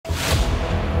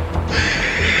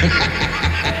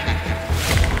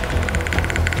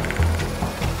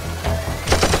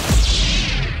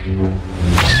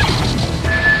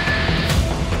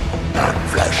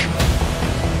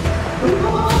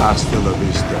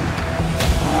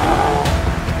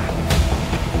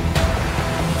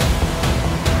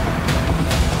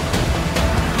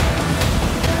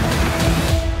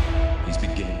He's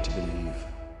beginning to believe.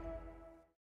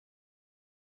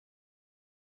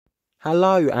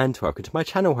 Hello and welcome to my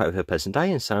channel. Hope you have a pleasant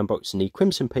day, and unboxing the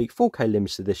Crimson Peak 4K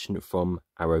limited edition from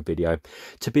Arrow Video.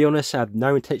 To be honest, I had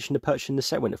no intention of purchasing the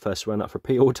set when it first ran up for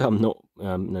pre-order. I'm not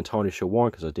entirely sure why,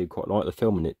 because I do quite like the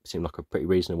film and it seemed like a pretty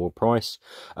reasonable price.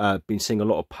 Been seeing a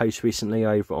lot of posts recently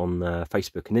over on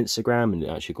Facebook and Instagram, and it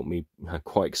actually got me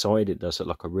quite excited. It does look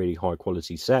like a really high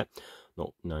quality set.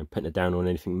 Not putting it down on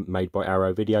anything made by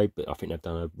Arrow Video, but I think they've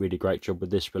done a really great job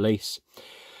with this release.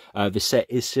 The set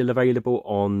is still available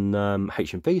on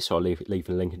HMV, so I'll leave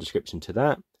a link in the description to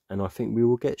that. And I think we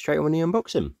will get straight on the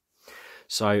unboxing.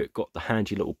 So, got the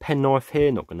handy little penknife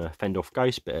here. Not going to fend off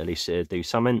ghosts, but at least it'll do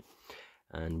something.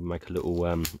 And make a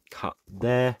little cut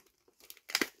there.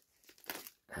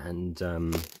 And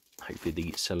hopefully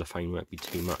the cellophane won't be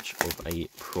too much of a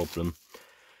problem.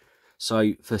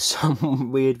 So, for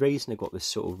some weird reason, I've got this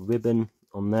sort of ribbon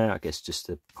on there. I guess just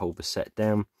to hold the set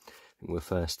down. I think we'll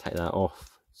first take that off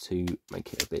to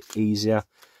make it a bit easier.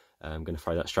 I'm going to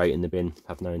throw that straight in the bin.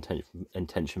 Have no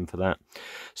intention for that.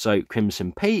 So,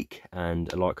 Crimson Peak,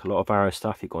 and like a lot of Arrow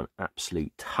stuff, you've got an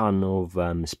absolute ton of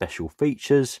special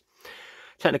features.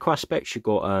 Technical aspects, you've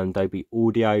got Dolby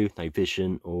Audio, no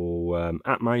Vision or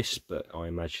Atmos, but I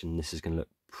imagine this is going to look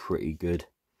pretty good.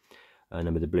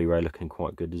 And with the Blu-ray looking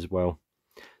quite good as well.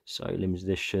 So, limited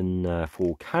edition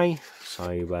 4K.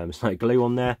 So, there's no glue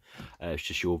on there. It's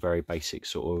just your very basic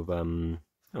sort of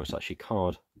oh, it's actually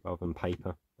card rather than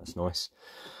paper. That's nice.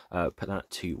 Put that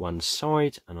to one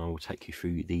side, and I will take you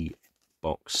through the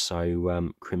box.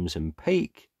 So, Crimson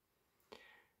Peak,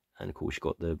 and of course you've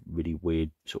got the really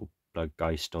weird sort of blood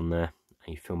ghost on there.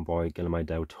 A film by Guillermo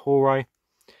del Toro.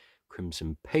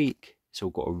 Crimson Peak. It's all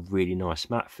got a really nice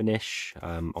matte finish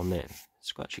on there.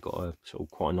 It's actually got a sort of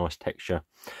quite a nice texture.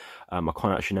 I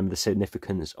can't actually remember the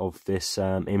significance of this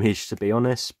image, to be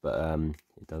honest, but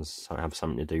it does have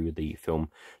something to do with the film.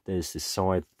 There's this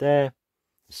side there,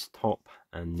 this top,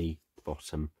 and the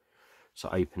bottom. So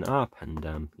open it up,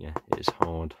 and yeah, it is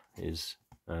hard. It is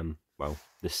well,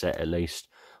 this set at least.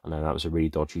 I know that was a really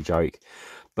dodgy joke,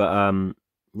 but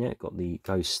yeah, got the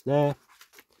ghost there.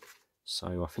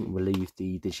 So I think we'll leave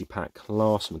the digipack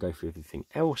last and we'll go through everything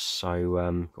else.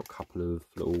 So got a couple of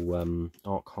little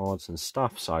art cards and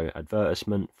stuff. So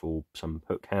advertisement for some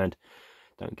hook hand.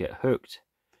 Don't get hooked.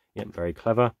 Yep, very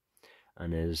clever.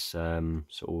 And there's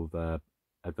sort of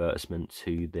advertisement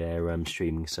to their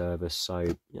streaming service.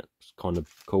 So yeah, it's kind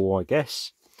of cool, I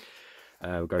guess.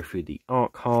 We'll go through the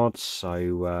art cards.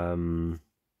 So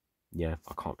yeah,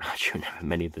 I can't actually remember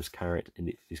many of these characters.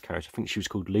 I think she was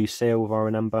called Lucille, if I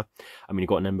remember. I mean, you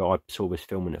got to remember, I saw this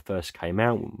film when it first came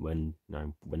out, when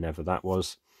whenever that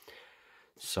was.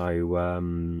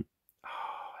 So,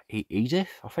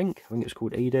 Edith, I think it was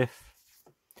called Edith.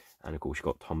 And of course, you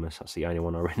got Thomas. That's the only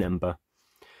one I remember.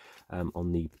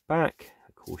 On the back,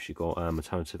 of course, you got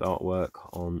alternative artwork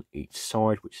on each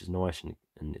side, which is nice,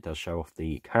 and it does show off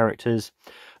the characters.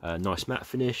 Nice matte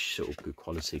finish, sort of good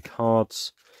quality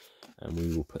cards. And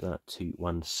we will put that to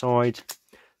one side.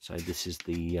 So this is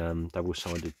the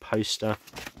double-sided poster,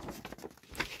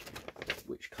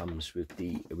 which comes with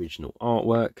the original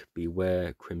artwork.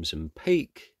 Beware Crimson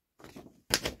Peak.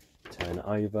 Turn it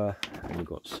over, and we've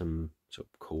got some sort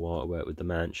of cool artwork with the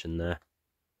mansion there.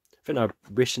 I think I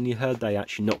recently heard they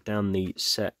actually knocked down the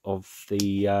set of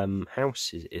the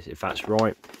house, if that's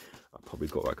right. I probably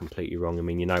got that completely wrong. I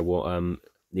mean, you know what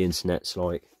the internet's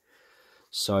like.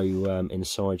 So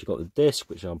inside you've got the disc,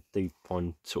 which I do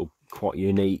find sort of quite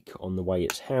unique on the way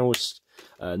it's housed.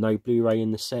 No Blu-ray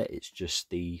in the set, it's just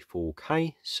the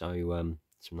 4K. So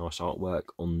some nice artwork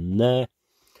on there.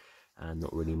 And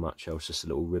not really much else, just a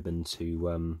little ribbon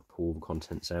to pull the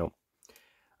contents out.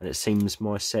 And it seems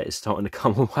my set is starting to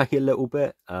come away a little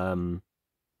bit.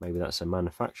 Maybe that's a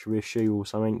manufacturer issue or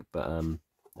something, but I'm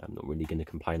not really going to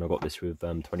complain. I got this with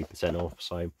 20% off,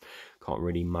 so can't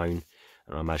really moan.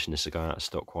 And I imagine this will go out of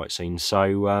stock quite soon. So,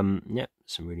 yeah,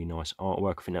 some really nice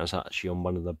artwork. I think that was actually on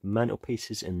one of the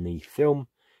mantelpieces in the film,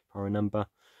 if I remember.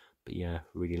 But yeah,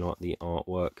 really like the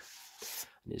artwork.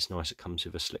 And it's nice it comes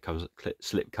with a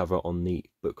slip cover on the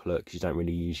booklet, because you don't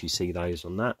really usually see those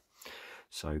on that.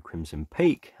 So, Crimson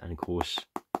Peak, and of course,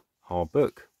 hard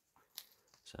book.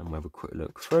 So, we'll have a quick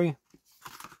look through.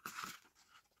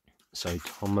 So,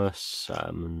 Thomas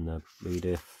and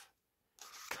Edith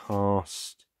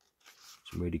cast.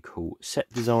 Some really cool set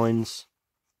designs.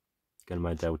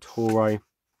 Guillermo del Toro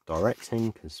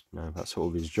directing, because that's sort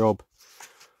of his job.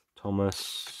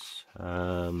 Thomas,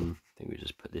 I think we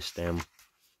just put put this down.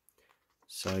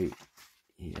 So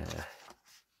yeah,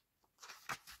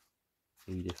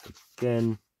 Edith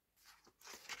again,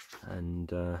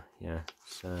 and yeah,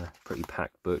 it's a pretty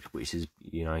packed book, which is,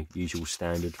 you know, usual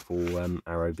standard for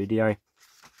Arrow Video.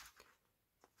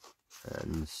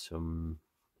 And some,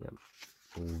 yep,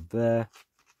 all there.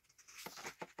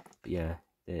 But yeah,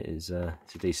 there is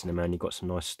it's a decent amount. You've got some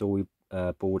nice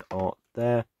storyboard art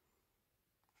there.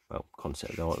 Well,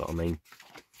 concept art, I mean.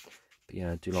 But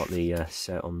yeah, I do like the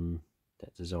set on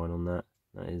that design on that.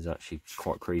 That is actually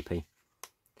quite creepy.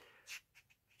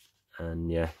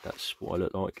 And yeah, that's what I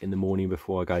look like in the morning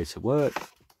before I go to work.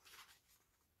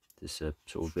 There's a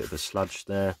sort of bit of a sludge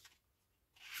there,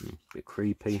 a bit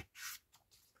creepy.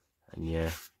 And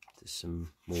yeah, there's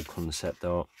some more concept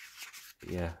art. But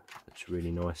yeah, that's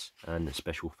really nice. And a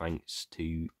special thanks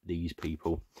to these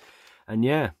people. And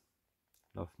yeah,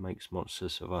 love makes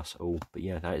monsters of us all. But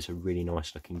yeah, that is a really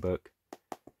nice looking book.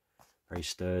 Very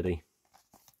sturdy.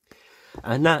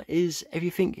 And that is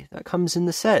everything that comes in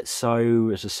the set. So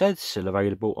as I said, still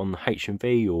available on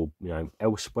HMV or, you know,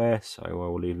 elsewhere. So I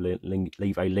will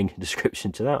leave a link in the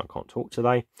description to that. I can't talk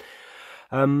today.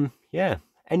 Yeah.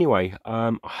 Anyway,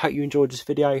 I hope you enjoyed this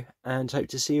video and hope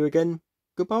to see you again.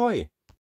 Goodbye.